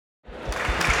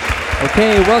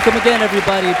Okay, welcome again,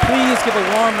 everybody. Please give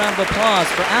a warm round of applause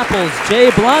for Apple's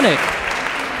Jay Blahnik.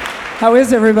 How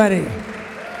is everybody?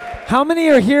 How many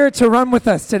are here to run with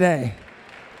us today?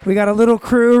 We got a little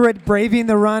crew braving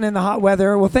the run in the hot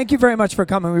weather. Well, thank you very much for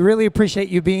coming. We really appreciate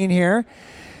you being here.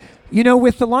 You know,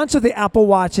 with the launch of the Apple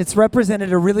Watch, it's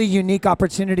represented a really unique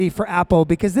opportunity for Apple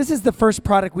because this is the first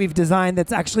product we've designed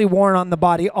that's actually worn on the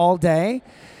body all day.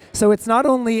 So it's not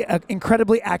only an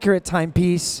incredibly accurate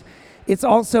timepiece, it's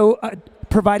also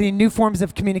providing new forms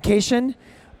of communication.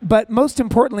 But most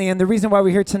importantly, and the reason why we're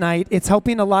here tonight, it's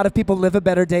helping a lot of people live a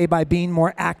better day by being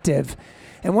more active.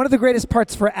 And one of the greatest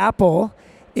parts for Apple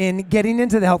in getting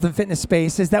into the health and fitness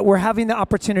space is that we're having the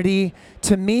opportunity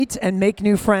to meet and make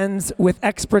new friends with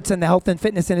experts in the health and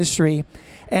fitness industry.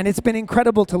 And it's been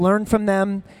incredible to learn from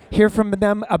them, hear from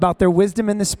them about their wisdom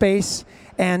in the space,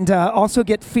 and also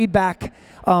get feedback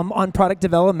on product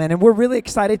development. And we're really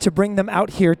excited to bring them out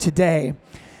here today.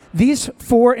 These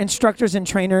 4 instructors and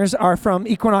trainers are from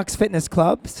Equinox Fitness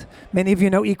Clubs. Many of you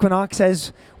know Equinox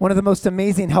as one of the most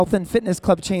amazing health and fitness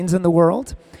club chains in the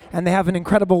world, and they have an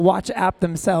incredible watch app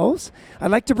themselves.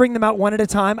 I'd like to bring them out one at a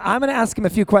time. I'm going to ask them a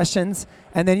few questions,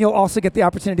 and then you'll also get the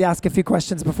opportunity to ask a few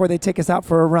questions before they take us out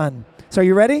for a run. So are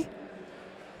you ready?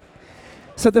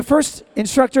 So the first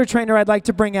instructor trainer I'd like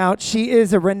to bring out, she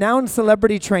is a renowned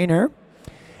celebrity trainer,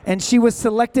 and she was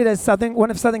selected as one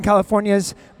of Southern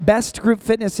California's best group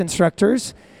fitness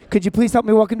instructors. Could you please help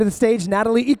me welcome to the stage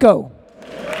Natalie Eco.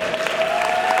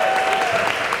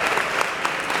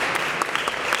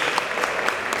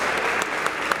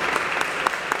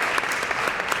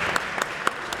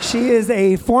 She is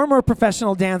a former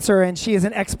professional dancer, and she is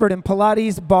an expert in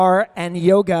Pilates, bar, and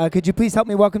yoga. Could you please help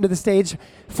me welcome to the stage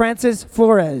Frances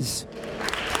Flores.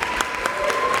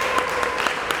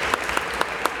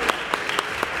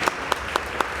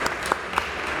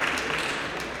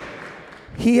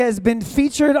 He has been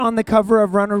featured on the cover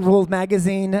of Runner World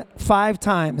magazine 5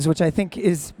 times, which I think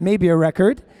is maybe a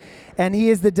record. And he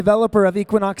is the developer of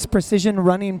Equinox Precision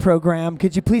Running Program.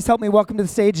 Could you please help me welcome to the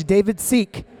stage David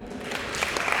Seek.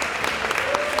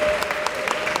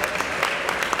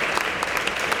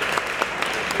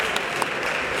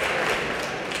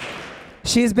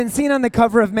 She has been seen on the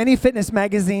cover of many fitness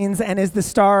magazines and is the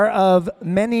star of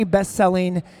many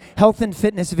best-selling health and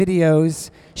fitness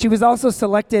videos. She was also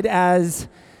selected as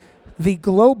the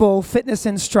Global Fitness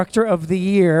Instructor of the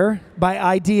Year by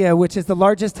IDEA, which is the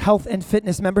largest health and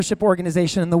fitness membership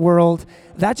organization in the world.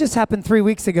 That just happened 3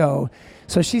 weeks ago,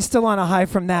 so she's still on a high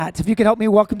from that. If you could help me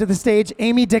welcome to the stage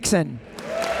Amy Dixon.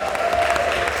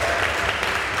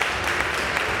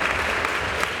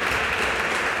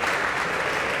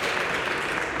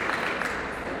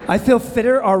 I feel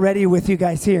fitter already with you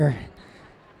guys here.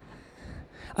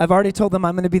 I've already told them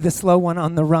I'm going to be the slow one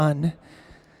on the run.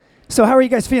 So how are you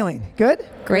guys feeling? Good?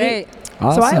 Great.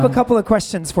 Awesome. So I have a couple of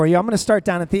questions for you. I'm going to start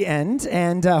down at the end,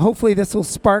 and hopefully this will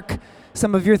spark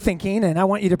some of your thinking, and I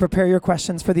want you to prepare your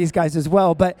questions for these guys as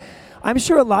well. But I'm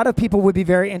sure a lot of people would be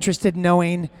very interested in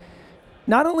knowing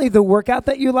not only the workout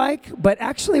that you like, but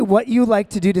actually what you like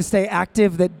to do to stay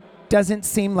active that doesn't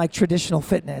seem like traditional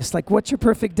fitness. Like, what's your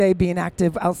perfect day being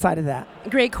active outside of that?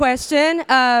 Great question.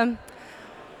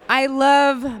 I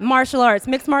love martial arts,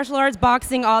 mixed martial arts,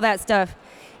 boxing, all that stuff.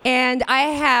 And I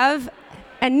have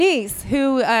a niece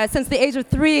who, since the age of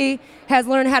 3, has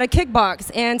learned how to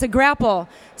kickbox and to grapple.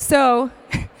 So,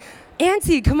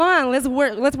 Auntie, come on, let's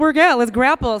work out, let's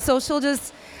grapple. So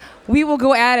we will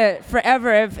go at it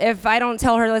forever if I don't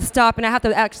tell her let's stop, and I have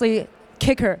to actually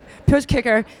push kick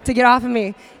her to get off of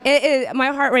me.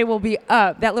 My heart rate will be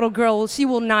up. That little girl, she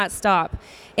will not stop.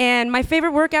 And my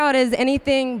favorite workout is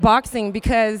anything boxing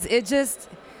because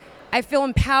I feel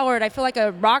empowered. I feel like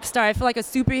a rock star. I feel like a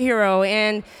superhero.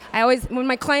 And when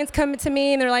my clients come to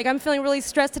me and they're like, I'm feeling really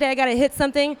stressed today, I got to hit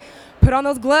something, put on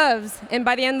those gloves. And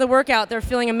by the end of the workout, they're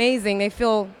feeling amazing. They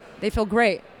feel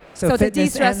great. So it's a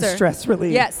de-stressor. And stress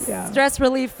relief. Yes, yeah. Stress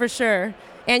relief for sure.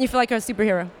 And you feel like a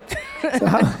superhero.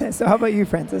 So how about you,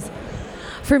 Frances?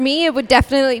 For me, it would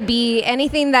definitely be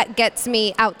anything that gets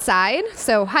me outside.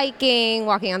 So hiking,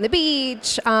 walking on the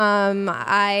beach.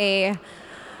 I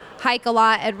hike a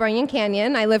lot at Runyon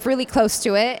Canyon. I live really close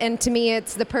to it. And to me,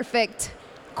 it's the perfect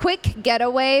quick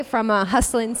getaway from a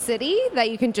hustling city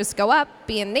that you can just go up,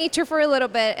 be in nature for a little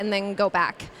bit, and then go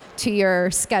back to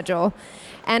your schedule.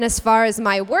 And as far as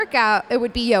my workout, it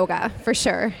would be yoga for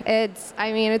sure. It's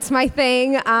my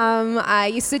thing. I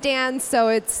used to dance, so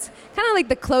it's kind of like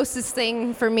the closest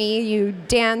thing for me. You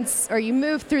dance or you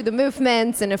move through the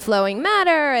movements in a flowing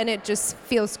manner, and it just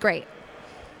feels great.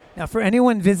 Now, for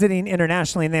anyone visiting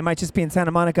internationally, and they might just be in Santa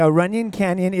Monica, Runyon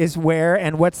Canyon is where,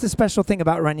 and what's the special thing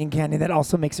about Runyon Canyon that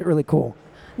also makes it really cool?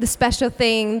 The special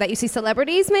thing that you see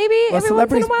celebrities maybe Well, every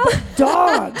once in a while.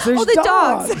 Dogs. There's the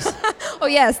dogs. Oh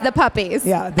yes, the puppies.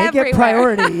 Yeah, they Everywhere. get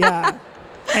priority. Yeah,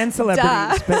 and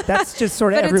celebrities, Duh. but that's just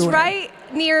sort of But everywhere. it's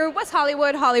right near West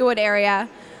Hollywood area.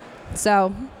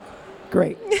 So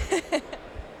Great.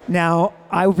 Now,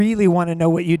 I really want to know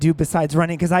what you do besides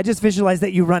running, because I just visualized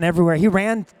that you run everywhere. He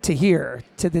ran to here,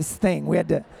 to this thing. We had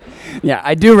to. Yeah,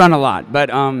 I do run a lot, but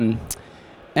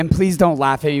and please don't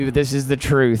laugh at me, but this is the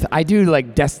truth. I do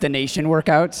like destination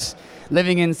workouts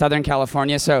living in Southern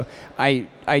California, so I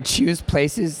choose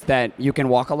places that you can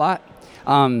walk a lot.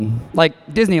 Like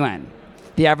Disneyland.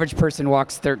 The average person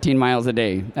walks 13 miles a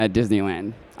day at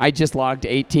Disneyland. I just logged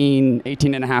 18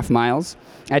 and a half miles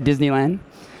at Disneyland.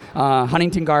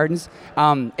 Huntington Gardens.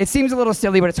 It seems a little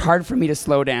silly, but it's hard for me to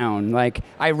slow down. Like,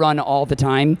 I run all the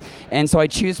time, and so I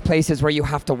choose places where you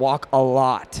have to walk a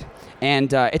lot.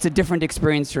 And it's a different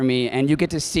experience for me, and you get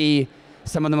to see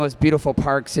some of the most beautiful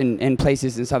parks and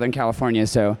places in Southern California,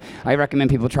 so I recommend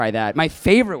people try that. My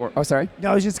favorite oh, sorry?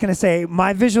 No, I was just going to say,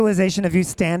 my visualization of you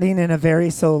standing in a very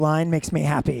slow line makes me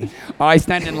happy. Oh, I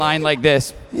stand in line like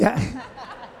this. Yeah.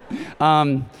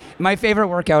 My favorite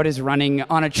workout is running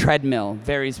on a treadmill,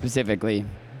 very specifically.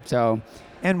 So,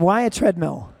 And why a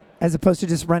treadmill as opposed to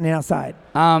just running outside?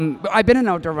 I've been an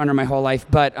outdoor runner my whole life,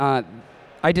 but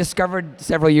I discovered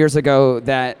several years ago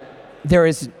that there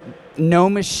is no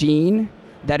machine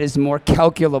that is more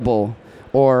calculable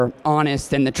or honest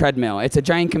than the treadmill. It's a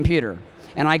giant computer,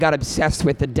 and I got obsessed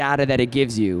with the data that it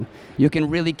gives you. You can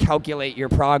really calculate your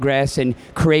progress and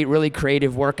create really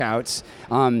creative workouts.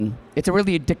 It's a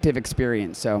really addictive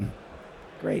experience. So,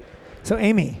 Great. So,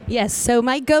 Amy. Yes, so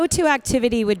my go-to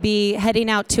activity would be heading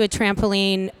out to a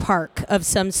trampoline park of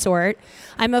some sort.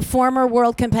 I'm a former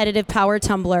world competitive power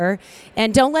tumbler,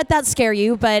 and don't let that scare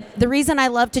you, but the reason I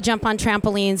love to jump on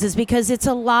trampolines is because it's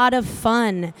a lot of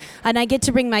fun, and I get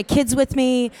to bring my kids with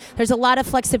me. There's a lot of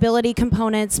flexibility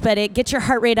components, but it gets your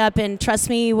heart rate up, and trust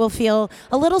me, you will feel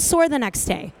a little sore the next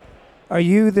day. Are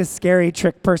you the scary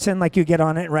trick person? Like you get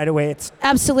on it right away? It's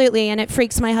Absolutely, and it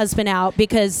freaks my husband out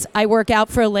because I work out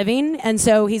for a living, and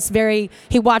so he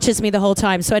watches me the whole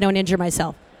time so I don't injure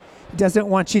myself. doesn't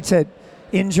want you to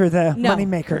injure the No. money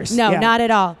makers. No, Yeah. not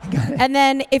at all. And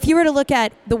then if you were to look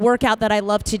at the workout that I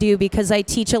love to do, because I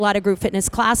teach a lot of group fitness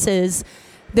classes,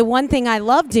 the one thing I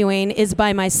love doing is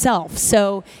by myself.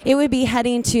 So it would be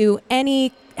heading to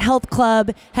any health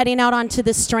club, heading out onto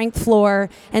the strength floor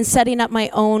and setting up my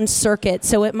own circuit.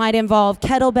 So it might involve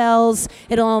kettlebells,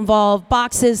 it'll involve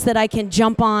boxes that I can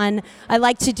jump on. I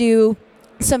like to do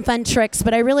some fun tricks,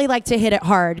 but I really like to hit it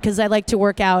hard because I like to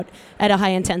work out at a high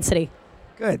intensity.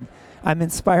 Good. I'm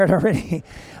inspired already.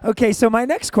 Okay, so my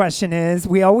next question is,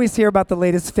 we always hear about the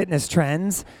latest fitness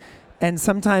trends, and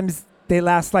sometimes they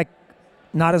last like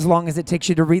not as long as it takes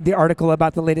you to read the article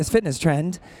about the latest fitness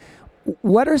trend.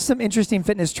 What are some interesting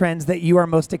fitness trends that you are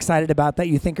most excited about that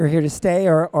you think are here to stay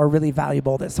or are really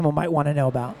valuable that someone might want to know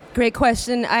about? Great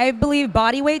question. I believe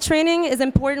body weight training is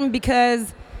important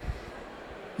because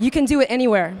you can do it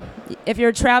anywhere. If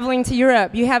you're traveling to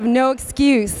Europe, you have no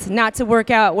excuse not to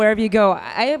work out wherever you go.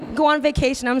 I go on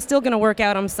vacation, I'm still going to work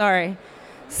out, I'm sorry.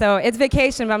 So it's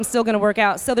vacation, but I'm still going to work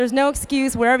out. So there's no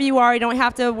excuse. Wherever you are, you don't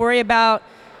have to worry about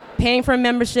paying for a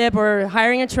membership or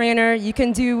hiring a trainer. You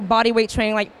can do body weight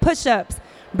training like push-ups,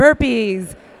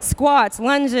 burpees, squats,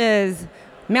 lunges,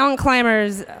 mountain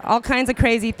climbers, all kinds of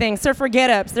crazy things, surfer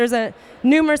get-ups. There's a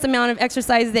numerous amount of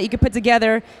exercises that you can put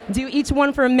together, do each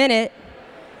one for a minute,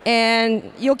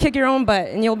 and you'll kick your own butt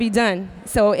and you'll be done.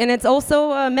 So, and it's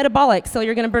also metabolic, so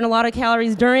you're going to burn a lot of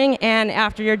calories during and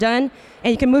after you're done,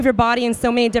 and you can move your body in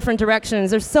so many different directions.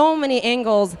 There's so many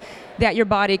angles that your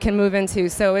body can move into,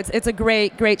 so it's a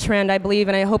great trend, I believe,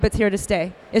 and I hope it's here to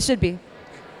stay. It should be.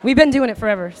 We've been doing it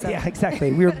forever. So. Yeah,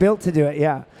 exactly. We were built to do it,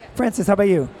 yeah. Francis, how about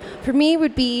you? For me,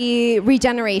 would be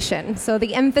regeneration. So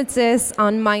the emphasis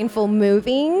on mindful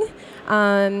moving,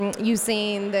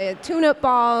 using the tune-up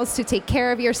balls to take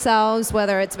care of yourselves,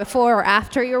 whether it's before or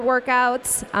after your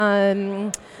workouts,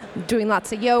 doing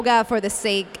lots of yoga for the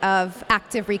sake of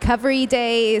active recovery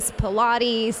days,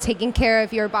 Pilates, taking care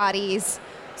of your bodies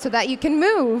so that you can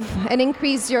move and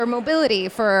increase your mobility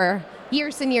for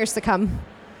years and years to come.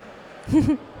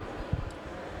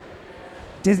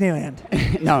 Disneyland.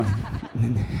 No.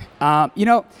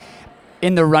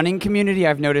 In the running community,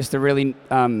 I've noticed a really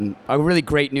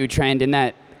great new trend in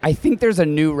that I think there's a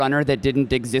new runner that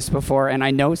didn't exist before, and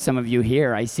I know some of you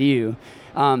here, I see you,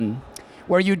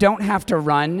 where you don't have to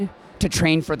run to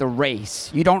train for the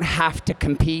race. You don't have to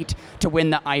compete to win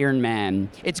the Ironman.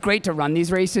 It's great to run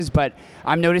these races, but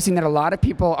I'm noticing that a lot of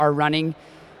people are running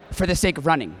for the sake of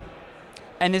running.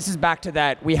 And this is back to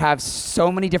that we have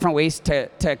so many different ways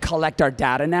to collect our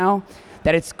data now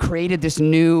that it's created this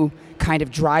new kind of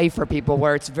drive for people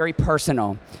where it's very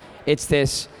personal. It's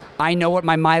this, I know what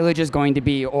my mileage is going to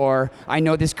be, or I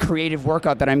know this creative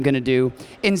workout that I'm going to do,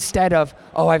 instead of,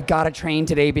 oh, I've got to train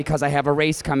today because I have a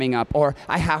race coming up, or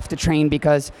I have to train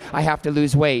because I have to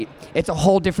lose weight. It's a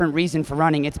whole different reason for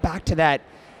running. It's back to that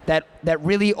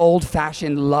really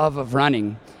old-fashioned love of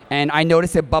running. And I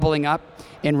notice it bubbling up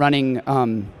in running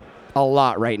a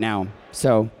lot right now.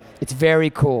 So it's very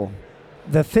cool.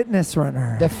 The fitness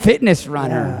runner. The fitness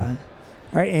runner. Yeah.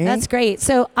 All right, Amy? That's great.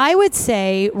 So I would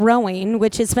say rowing,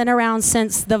 which has been around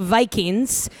since the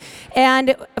Vikings.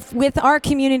 And with our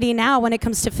community now, when it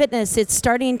comes to fitness, it's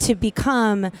starting to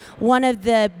become one of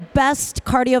the best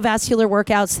cardiovascular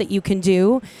workouts that you can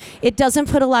do. It doesn't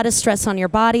put a lot of stress on your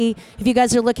body. If you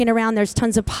guys are looking around, there's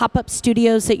tons of pop-up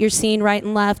studios that you're seeing right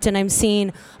and left. And I'm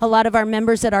seeing a lot of our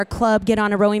members at our club get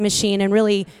on a rowing machine and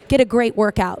really get a great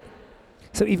workout.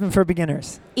 So even for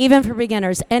beginners? Even for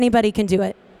beginners, anybody can do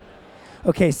it.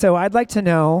 Okay, so I'd like to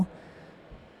know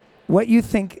what you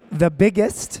think the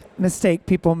biggest mistake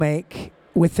people make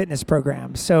with fitness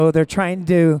programs. So they're trying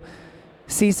to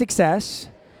see success,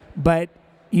 but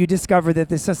you discover that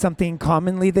this is something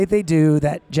commonly that they do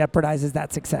that jeopardizes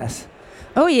that success.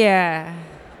 Oh, yeah.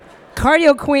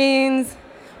 Cardio queens,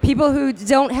 people who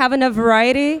don't have enough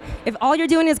variety. If all you're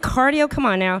doing is cardio, come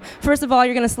on now. First of all,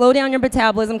 you're going to slow down your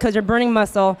metabolism because you're burning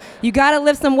muscle. You got to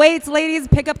lift some weights, ladies.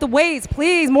 Pick up the weights,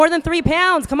 please. More than 3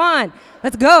 pounds. Come on.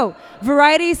 Let's go.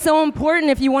 Variety is so important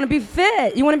if you want to be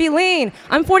fit. You want to be lean.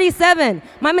 I'm 47.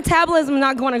 My metabolism is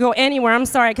not going to go anywhere. I'm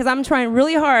sorry, because I'm trying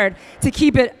really hard to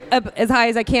keep it up as high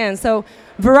as I can. So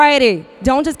variety.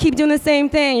 Don't just keep doing the same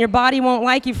thing. Your body won't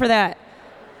like you for that.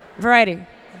 Variety.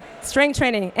 Strength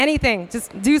training, anything,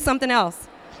 just do something else.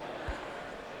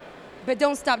 But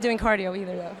don't stop doing cardio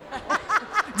either, though.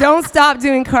 Don't stop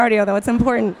doing cardio, though. It's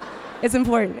important. It's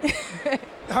important.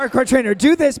 Hardcore trainer,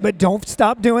 do this, but don't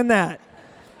stop doing that.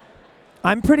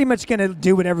 I'm pretty much going to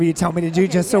do whatever you tell me to do,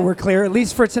 just so we're clear, at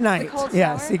least for tonight.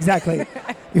 Yes, exactly.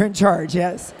 You're in charge,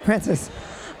 yes. Francis.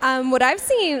 What I've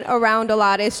seen around a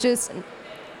lot is just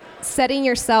setting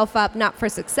yourself up not for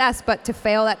success, but to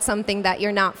fail at something that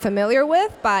you're not familiar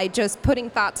with by just putting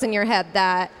thoughts in your head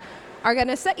that are going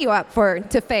to set you up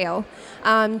to fail.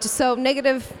 So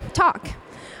negative talk.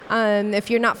 If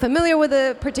you're not familiar with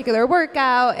a particular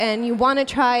workout and you want to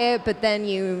try it, but then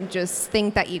you just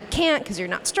think that you can't because you're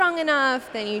not strong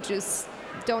enough, then you just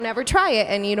don't ever try it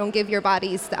and you don't give your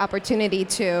bodies the opportunity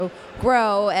to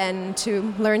grow and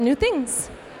to learn new things.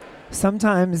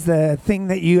 Sometimes the thing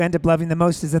that you end up loving the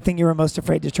most is the thing you were most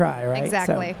afraid to try, right?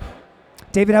 Exactly. So,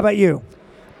 David, how about you?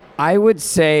 I would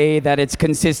say that it's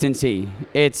consistency.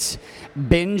 It's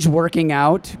binge working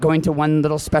out, going to one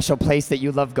little special place that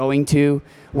you love going to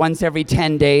once every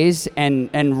 10 days and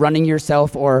running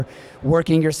yourself or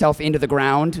working yourself into the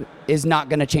ground is not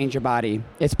going to change your body.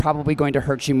 It's probably going to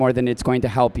hurt you more than it's going to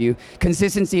help you.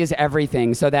 Consistency is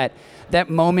everything. So that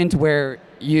moment where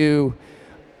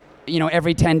you know,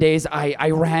 every 10 days,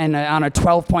 I ran on a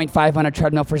 12.5 on a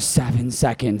treadmill for 7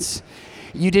 seconds.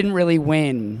 You didn't really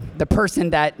win. The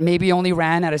person that maybe only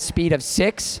ran at a speed of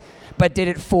 6, but did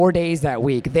it 4 days that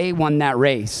week, they won that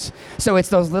race. So it's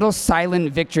those little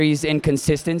silent victories in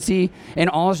consistency. And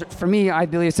for me, I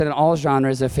believe that in all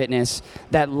genres of fitness,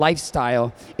 that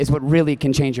lifestyle is what really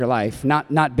can change your life,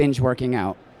 not binge working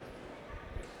out.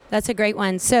 That's a great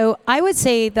one. So I would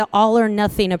say the all or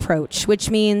nothing approach, which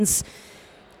means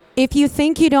if you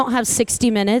think you don't have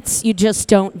 60 minutes, you just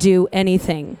don't do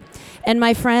anything. And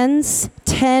my friends,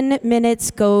 10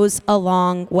 minutes goes a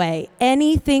long way.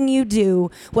 Anything you do,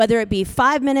 whether it be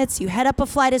 5 minutes, you head up a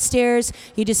flight of stairs,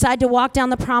 you decide to walk down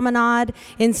the promenade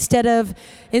instead of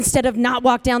not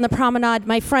walk down the promenade,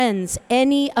 my friends,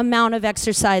 any amount of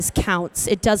exercise counts.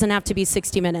 It doesn't have to be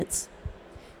 60 minutes.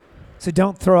 So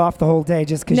don't throw off the whole day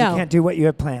just because No. you can't do what you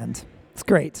had planned. It's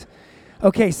great.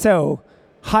 Okay, so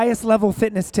highest level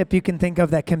fitness tip you can think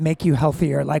of that can make you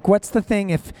healthier? Like, what's the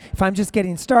thing if I'm just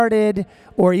getting started,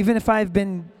 or even if I've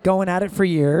been going at it for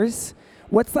years,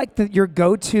 what's like your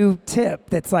go-to tip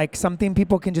that's like something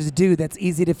people can just do that's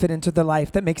easy to fit into their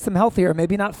life that makes them healthier?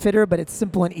 Maybe not fitter, but it's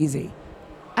simple and easy.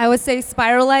 I would say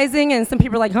spiralizing, and some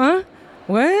people are like, huh?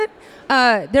 What?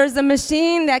 There's a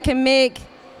machine that can make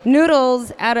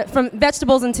noodles from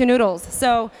vegetables into noodles.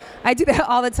 So I do that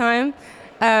all the time.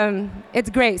 It's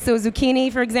great. So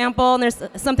zucchini, for example, and there's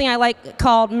something I like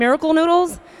called miracle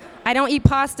noodles. I don't eat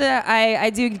pasta. I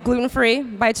do gluten-free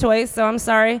by choice, so I'm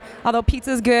sorry. Although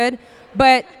pizza's good,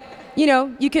 but you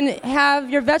know, you can have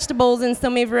your vegetables in so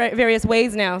many various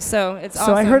ways now. So it's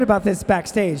awesome. So I heard about this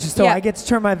backstage. So Yeah. I get to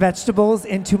turn my vegetables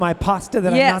into my pasta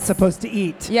that I'm Yes. not supposed to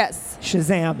eat. Yes.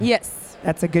 Shazam. Yes.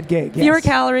 That's a good gig. Fewer Yes.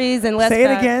 calories and less Say it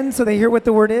fat. again so they hear what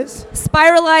the word is.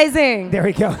 Spiralizing. There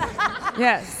we go.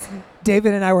 Yes.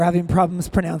 David and I were having problems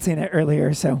pronouncing it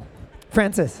earlier. So,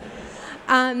 Francis.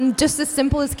 Just as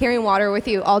simple as carrying water with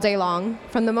you all day long.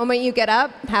 From the moment you get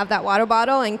up, have that water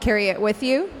bottle and carry it with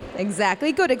you.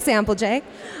 Exactly. Good example, Jake.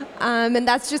 And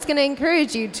that's just going to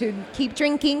encourage you to keep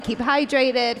drinking, keep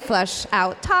hydrated, flush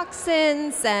out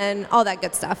toxins, and all that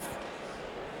good stuff.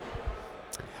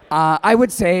 I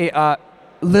would say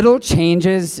little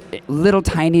changes, little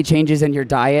tiny changes in your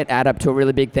diet add up to a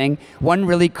really big thing. One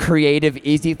really creative,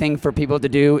 easy thing for people to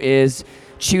do is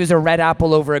choose a red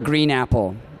apple over a green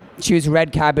apple. Choose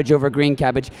red cabbage over green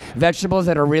cabbage. Vegetables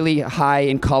that are really high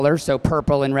in color, so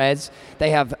purple and reds,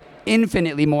 they have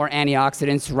infinitely more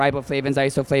antioxidants, riboflavins,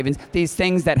 isoflavins, these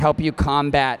things that help you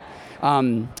combat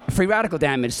free radical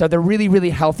damage. So they're really,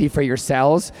 really healthy for your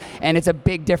cells, and it's a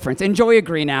big difference. Enjoy a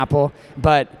green apple,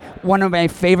 but one of my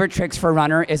favorite tricks for a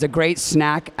runner is a great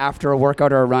snack after a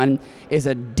workout or a run is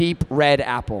a deep red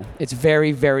apple. It's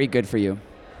very, very good for you.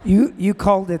 You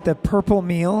called it the purple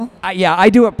meal. Yeah, I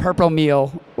do a purple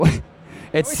meal. It's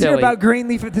I always silly. hear about green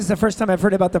leaf. This is the first time I've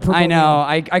heard about the purple I know.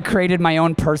 meal. I created my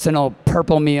own personal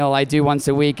purple meal I do once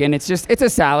a week, and it's a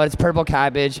salad. It's purple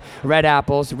cabbage, red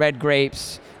apples, red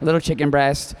grapes, a little chicken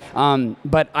breast.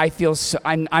 But I feel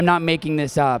I'm not making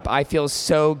this up. I feel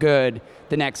so good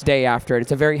the next day after it.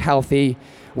 It's a very healthy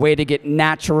way to get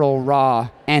natural, raw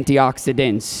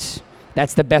antioxidants.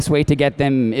 That's the best way to get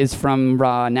them is from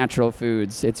raw, natural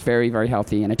foods. It's very, very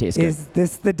healthy, and it tastes good. Is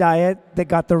this the diet that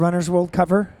got the Runner's World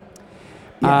cover?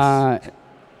 Yes.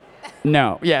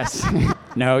 No. Yes.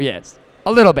 No. Yes.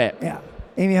 A little bit. Yeah.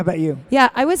 Amy, how about you? Yeah,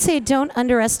 I would say don't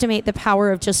underestimate the power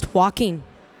of just walking.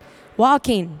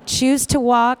 Walking. Choose to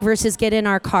walk versus get in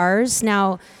our cars.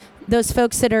 Now, those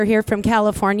folks that are here from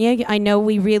California, I know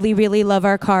we really, really love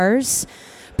our cars.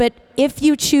 But if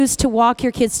you choose to walk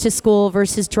your kids to school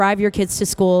versus drive your kids to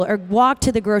school or walk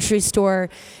to the grocery store,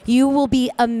 you will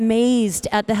be amazed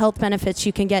at the health benefits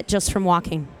you can get just from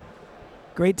walking.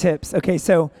 Great tips. Okay,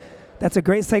 so that's a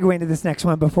great segue into this next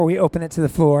one before we open it to the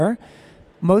floor.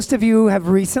 Most of you have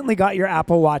recently got your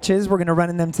Apple Watches. We're going to run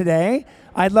in them today.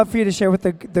 I'd love for you to share with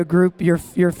the group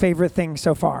your favorite thing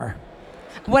so far.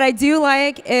 What I do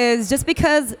like is just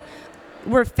because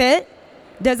we're fit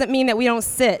doesn't mean that we don't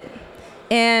sit.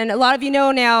 And a lot of you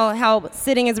know now how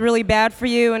sitting is really bad for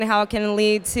you and how it can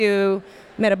lead to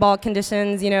metabolic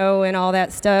conditions, and all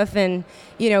that stuff, and,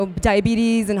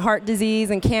 diabetes and heart disease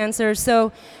and cancer.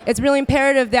 So it's really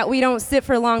imperative that we don't sit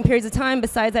for long periods of time.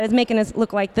 Besides that, it's making us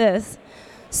look like this.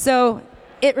 So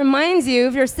it reminds you,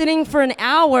 if you're sitting for an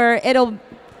hour, it'll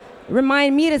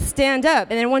remind me to stand up.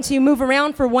 And then once you move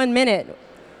around for 1 minute,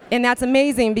 and that's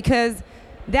amazing because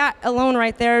that alone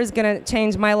right there is going to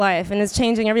change my life and is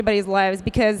changing everybody's lives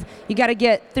because you got to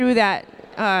get through that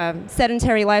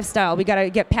sedentary lifestyle. We got to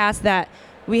get past that.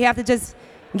 We have to just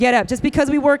get up. Just because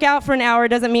we work out for an hour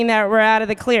doesn't mean that we're out of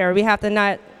the clear. We have to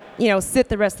not, sit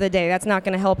the rest of the day. That's not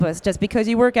going to help us. Just because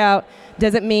you work out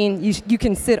doesn't mean you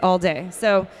can sit all day.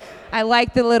 So I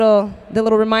like the little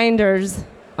reminders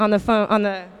on the phone,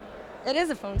 it is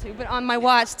a phone too, but on my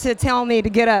watch to tell me to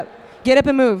get up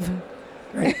and move.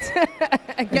 Right.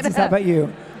 How about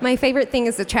you? My favorite thing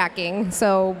is the tracking.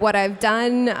 So what I've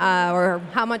done or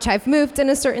how much I've moved in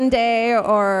a certain day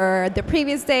or the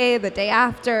previous day, the day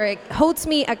after, it holds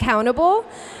me accountable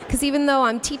because even though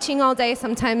I'm teaching all day,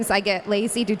 sometimes I get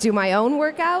lazy to do my own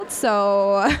workouts.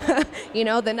 So,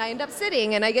 then I end up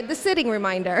sitting and I get the sitting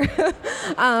reminder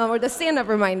or the stand-up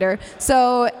reminder.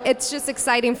 So it's just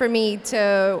exciting for me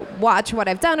to watch what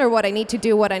I've done or what I need to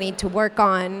do, what I need to work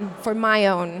on for my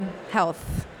own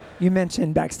health. You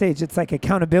mentioned backstage, it's like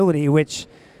accountability, which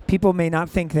people may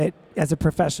not think that as a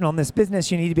professional in this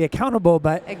business, you need to be accountable,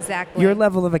 but exactly. Your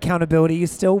level of accountability, you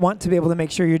still want to be able to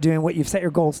make sure you're doing what you've set your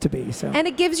goals to be. So. And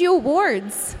it gives you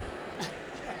awards.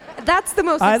 That's the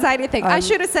most exciting thing. I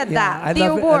should have said that. I the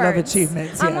love awards. I love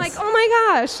achievements. I'm like, oh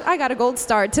my gosh, I got a gold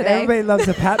star today. Everybody loves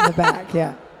a pat in the back,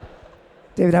 yeah.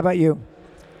 David, how about you?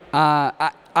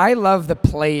 I love the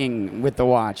playing with the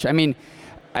watch. I mean,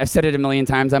 I've said it a million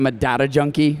times, I'm a data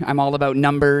junkie. I'm all about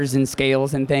numbers and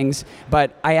scales and things.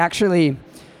 But I actually,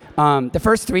 the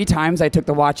first 3 times I took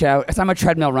the watch out, I'm a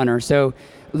treadmill runner, so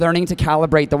learning to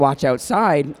calibrate the watch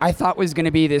outside, I thought was going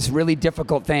to be this really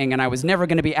difficult thing, and I was never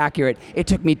going to be accurate. It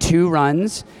took me 2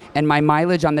 runs, and my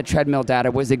mileage on the treadmill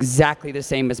data was exactly the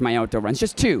same as my outdoor runs,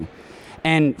 just 2.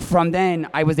 And from then,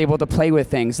 I was able to play with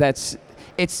things.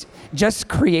 It's just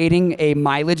creating a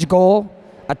mileage goal,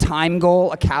 a time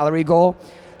goal, a calorie goal.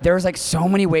 There's like so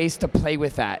many ways to play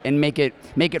with that and make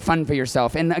it fun for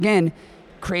yourself. And again,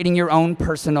 creating your own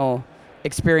personal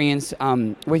experience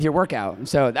with your workout.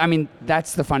 So, I mean,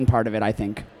 that's the fun part of it, I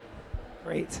think.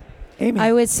 Great. Amy.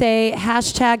 I would say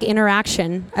hashtag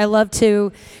interaction. I love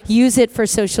to use it for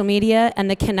social media and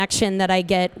the connection that I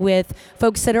get with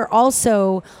folks that are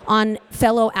also on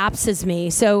fellow apps as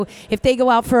me. So if they go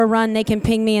out for a run, they can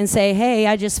ping me and say, hey,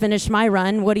 I just finished my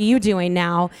run. What are you doing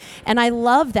now? And I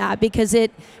love that because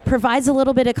it provides a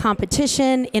little bit of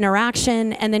competition,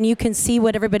 interaction, and then you can see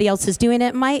what everybody else is doing.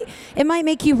 It might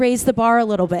make you raise the bar a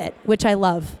little bit, which I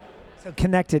love. So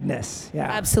connectedness, yeah.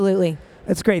 Absolutely.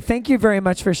 That's great. Thank you very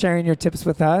much for sharing your tips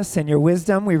with us and your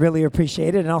wisdom. We really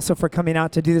appreciate it. And also for coming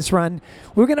out to do this run.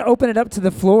 We're going to open it up to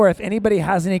the floor. If anybody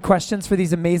has any questions for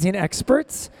these amazing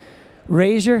experts,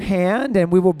 raise your hand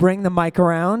and we will bring the mic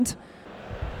around.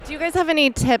 Do you guys have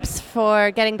any tips for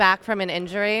getting back from an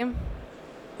injury? You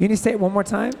need to say it one more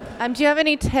time? Do you have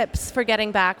any tips for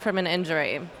getting back from an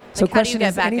injury? So Like, how do you question get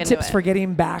is, back any into tips it? for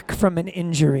getting back from an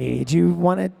injury? Do you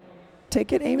want to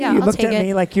take it, Amy? Yeah, You I'll looked take at it.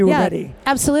 me like you were Yeah, ready.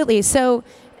 Absolutely. So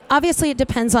obviously it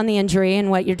depends on the injury and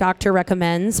what your doctor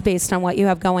recommends based on what you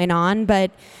have going on, but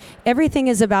everything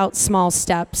is about small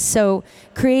steps. So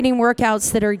creating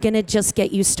workouts that are going to just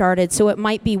get you started. So it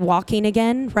might be walking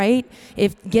again, right?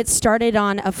 Get started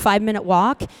on a 5-minute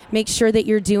walk. Make sure that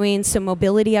you're doing some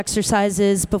mobility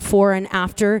exercises before and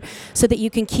after so that you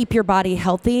can keep your body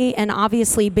healthy. And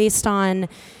obviously based on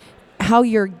how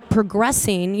you're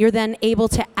progressing, you're then able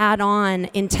to add on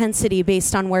intensity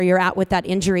based on where you're at with that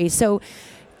injury. So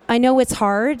I know it's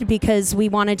hard because we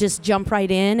want to just jump right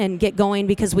in and get going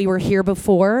because we were here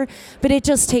before, but it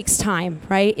just takes time,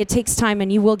 right? It takes time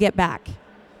and you will get back.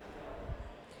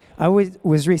 I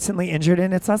was recently injured,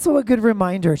 and it's also a good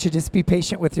reminder to just be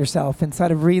patient with yourself and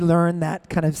sort of relearn that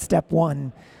kind of step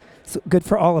one. It's good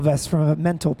for all of us from a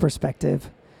mental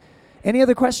perspective. Any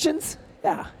other questions?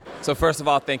 Yeah. So first of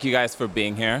all, thank you guys for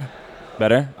being here.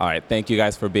 Better? All right, thank you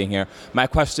guys for being here. My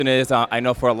question is, I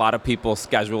know for a lot of people,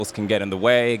 schedules can get in the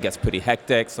way, it gets pretty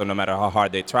hectic, so no matter how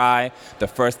hard they try, the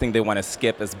first thing they want to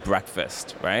skip is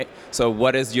breakfast, right? So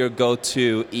what is your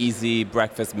go-to easy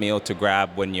breakfast meal to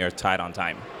grab when you're tight on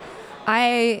time?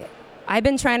 I've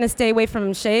been trying to stay away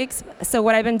from shakes, so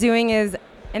what I've been doing is,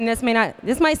 and this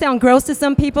might sound gross to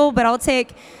some people, but I'll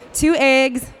take 2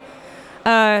 eggs,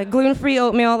 gluten-free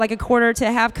oatmeal, like a 1/4 to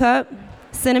a 1/2 cup,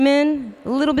 cinnamon, a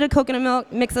little bit of coconut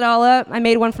milk, mix it all up. I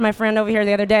made one for my friend over here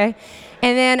the other day.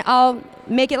 And then I'll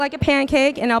make it like a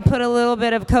pancake, and I'll put a little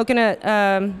bit of coconut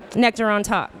nectar on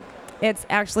top. It's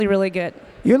actually really good.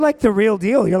 You're like the real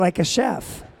deal. You're like a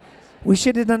chef. We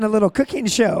should have done a little cooking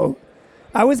show.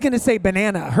 I was going to say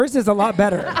banana. Hers is a lot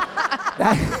better.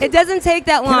 It doesn't take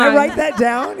that long. Can I write that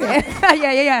down?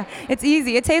 Yeah. Yeah. It's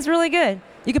easy. It tastes really good.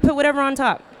 You can put whatever on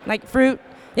top, like fruit.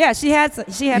 Yeah, she had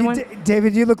one.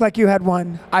 David, you look like you had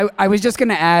one. I was just going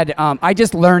to add, I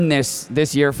just learned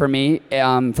this year for me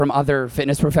from other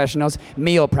fitness professionals,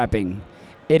 meal prepping.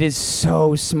 It is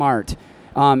so smart.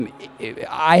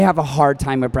 I have a hard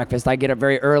time with breakfast. I get up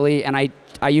very early, and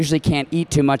I usually can't eat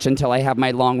too much until I have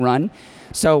my long run.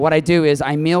 So what I do is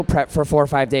I meal prep for 4 or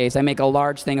 5 days. I make a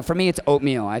large thing. For me, it's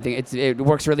oatmeal. I think it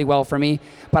works really well for me.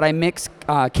 But I mix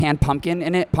canned pumpkin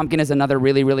in it. Pumpkin is another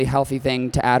really, really healthy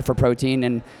thing to add for protein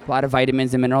and a lot of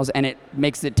vitamins and minerals, and it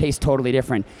makes it taste totally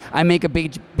different. I make a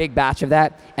big batch of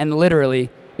that, and literally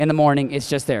in the morning, it's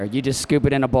just there. You just scoop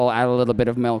it in a bowl, add a little bit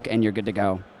of milk, and you're good to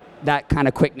go. That kind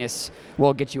of quickness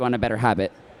will get you on a better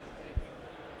habit.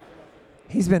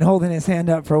 He's been holding his hand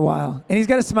up for a while, and he's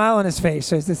got a smile on his face.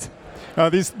 So it's this.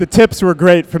 The tips were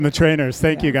great from the trainers.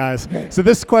 Thank you, guys. Great. So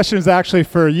this question is actually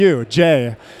for you,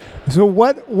 Jay. So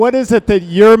what is it that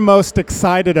you're most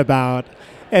excited about?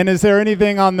 And is there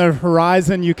anything on the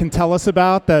horizon you can tell us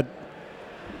about that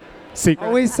secret?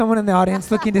 Always someone in the audience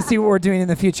looking to see what we're doing in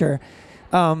the future.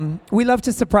 We love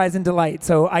to surprise and delight,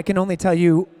 so I can only tell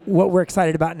you what we're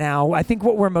excited about now. I think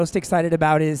what we're most excited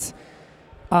about is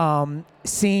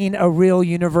seeing a real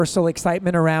universal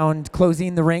excitement around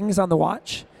closing the rings on the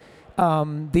watch.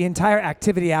 The entire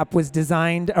activity app was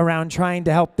designed around trying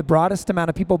to help the broadest amount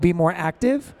of people be more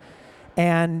active.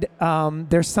 And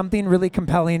there's something really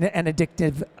compelling and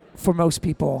addictive for most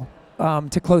people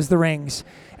to close the rings.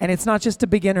 And it's not just a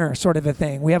beginner sort of a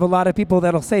thing. We have a lot of people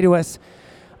that'll say to us,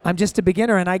 I'm just a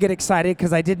beginner and I get excited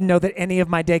because I didn't know that any of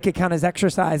my day could count as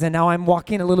exercise. And now I'm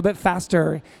walking a little bit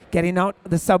faster, getting out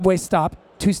the subway stop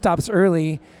 2 stops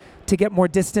early to get more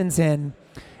distance in.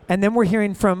 And then we're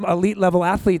hearing from elite level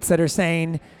athletes that are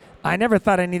saying, I never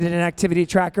thought I needed an activity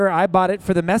tracker. I bought it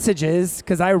for the messages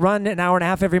because I run an hour and a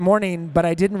half every morning, but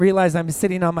I didn't realize I'm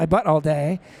sitting on my butt all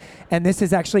day. And this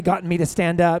has actually gotten me to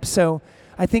stand up. So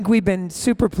I think we've been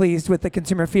super pleased with the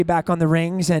consumer feedback on the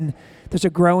rings, and there's a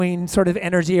growing sort of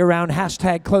energy around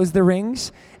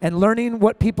 #CloseTheRings and learning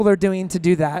what people are doing to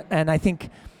do that. And I think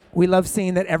we love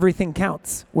seeing that everything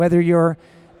counts, whether you're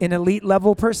an elite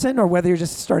level person or whether you're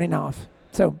just starting off.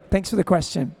 So thanks for the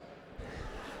question.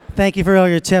 Thank you for all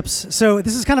your tips. So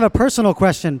this is kind of a personal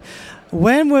question.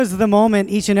 When was the moment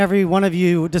each and every one of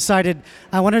you decided,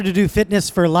 I wanted to do fitness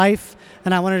for life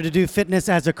and I wanted to do fitness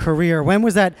as a career? When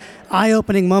was that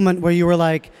eye-opening moment where you were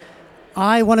like,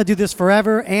 I want to do this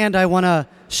forever and I want to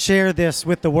share this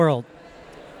with the world?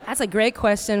 That's a great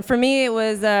question. For me, it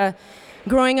was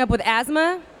growing up with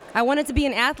asthma. I wanted to be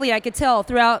an athlete, I could tell,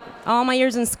 throughout all my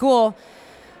years in school.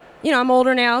 You know, I'm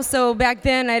older now, so back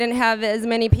then I didn't have as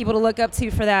many people to look up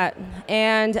to for that.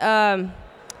 And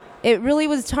it really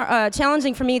was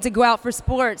challenging for me to go out for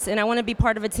sports, and I want to be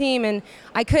part of a team, and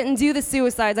I couldn't do the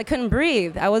suicides. I couldn't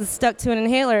breathe. I was stuck to an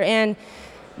inhaler, and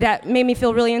that made me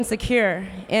feel really insecure.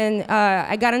 And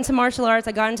I got into martial arts,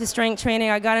 I got into strength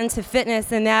training, I got into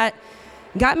fitness, and that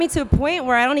got me to a point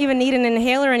where I don't even need an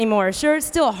inhaler anymore. Sure, it's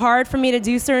still hard for me to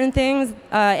do certain things,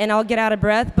 and I'll get out of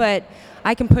breath, but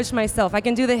I can push myself. I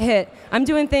can do the HIIT. I'm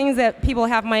doing things that people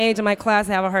half my age in my class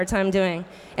have a hard time doing.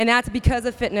 And that's because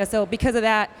of fitness. So because of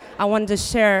that, I wanted to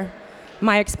share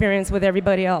my experience with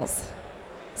everybody else.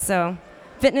 So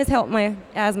fitness helped my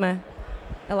asthma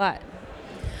a lot.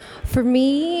 For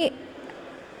me,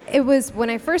 it was when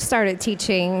I first started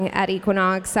teaching at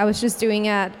Equinox, I was just doing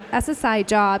it as a side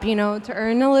job, you know, to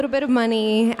earn a little bit of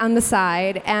money on the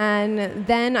side. And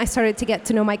then I started to get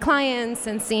to know my clients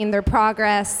and seeing their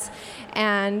progress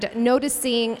and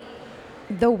noticing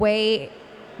the way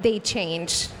they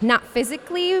changed, not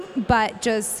physically, but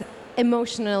just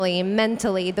emotionally,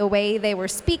 mentally. The way they were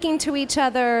speaking to each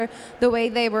other, the way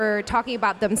they were talking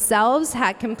about themselves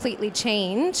had completely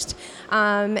changed.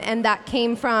 And that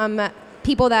came from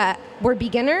people that were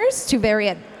beginners to very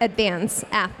advanced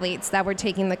athletes that were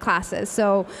taking the classes.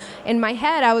 So in my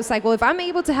head, I was like, well, if I'm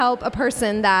able to help a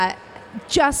person that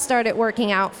just started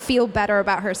working out feel better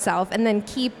about herself and then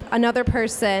keep another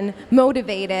person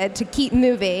motivated to keep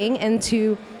moving and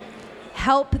to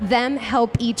help them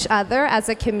help each other as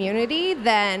a community,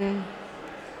 then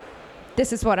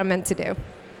this is what I'm meant to do.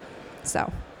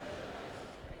 So.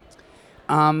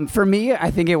 For me, I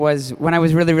think it was when I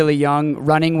was really, really young,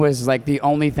 running was like the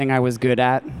only thing I was good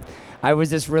at. I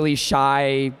was this really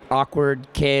shy, awkward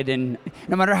kid, and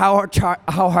no matter how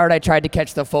hard I tried to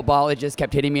catch the football, it just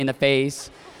kept hitting me in the face.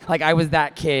 Like, I was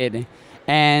that kid.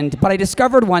 But I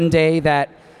discovered one day that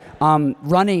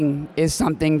running is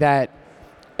something that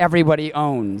everybody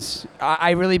owns.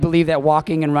 I really believe that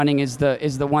walking and running is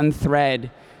the one thread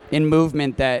in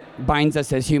movement that binds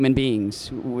us as human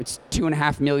beings. It's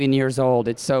 2.5 million years old.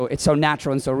 It's so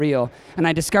natural and so real. And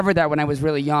I discovered that when I was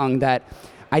really young, that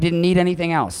I didn't need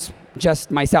anything else, just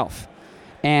myself.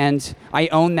 And I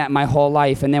owned that my whole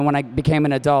life. And then when I became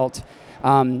an adult,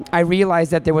 I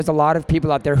realized that there was a lot of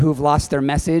people out there who've lost their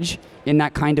message in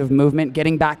that kind of movement,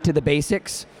 getting back to the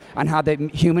basics on how the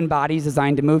human body is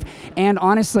designed to move. And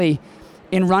honestly,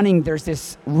 in running, there's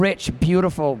this rich,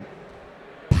 beautiful,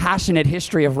 passionate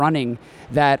history of running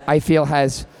that I feel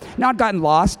has not gotten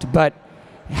lost, but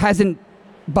hasn't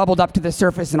bubbled up to the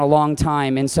surface in a long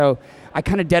time. And so I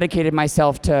kind of dedicated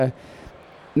myself to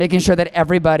making sure that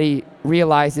everybody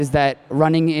realizes that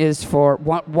running is for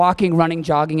walking, running,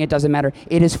 jogging, it doesn't matter.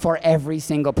 It is for every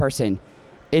single person.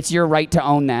 It's your right to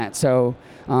own that. So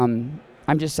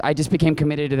I just became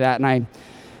committed to that, and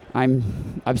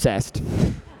I'm obsessed.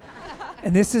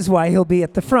 And this is why he'll be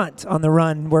at the front on the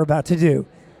run we're about to do.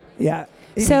 Yeah.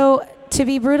 So to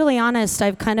be brutally honest,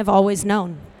 I've kind of always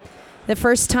known. The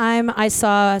first time I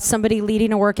saw somebody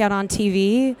leading a workout on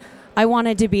TV, I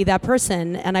wanted to be that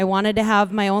person, and I wanted to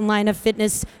have my own line of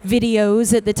fitness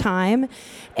videos at the time.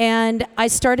 And I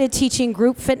started teaching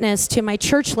group fitness to my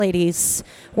church ladies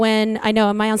when, I know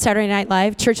I'm my own Saturday Night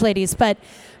Live, church ladies, but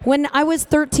when I was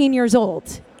 13 years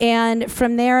old. And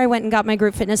from there, I went and got my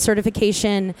group fitness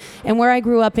certification. And where I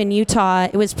grew up in Utah,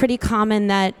 it was pretty common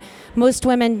that most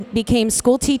women became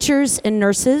school teachers and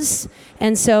nurses.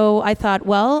 And so I thought,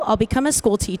 well, I'll become a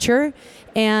school teacher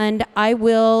and I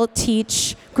will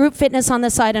teach group fitness on the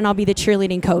side and I'll be the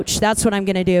cheerleading coach. That's what I'm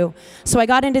going to do. So I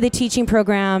got into the teaching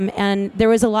program and there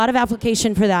was a lot of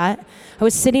application for that. I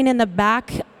was sitting in the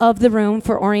back of the room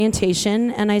for orientation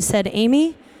and I said,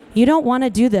 Amy, you don't want to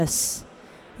do this.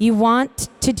 You want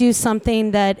to do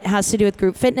something that has to do with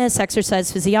group fitness,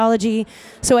 exercise physiology.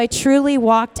 So I truly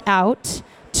walked out,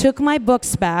 took my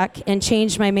books back, and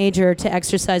changed my major to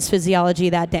exercise physiology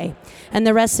that day. And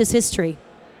the rest is history.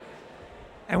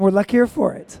 And we're luckier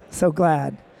for it. So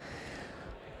glad.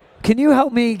 Can you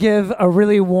help me give a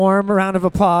really warm round of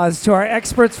applause to our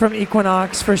experts from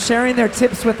Equinox for sharing their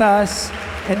tips with us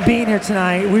and being here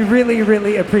tonight? We really,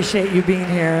 really appreciate you being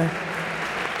here.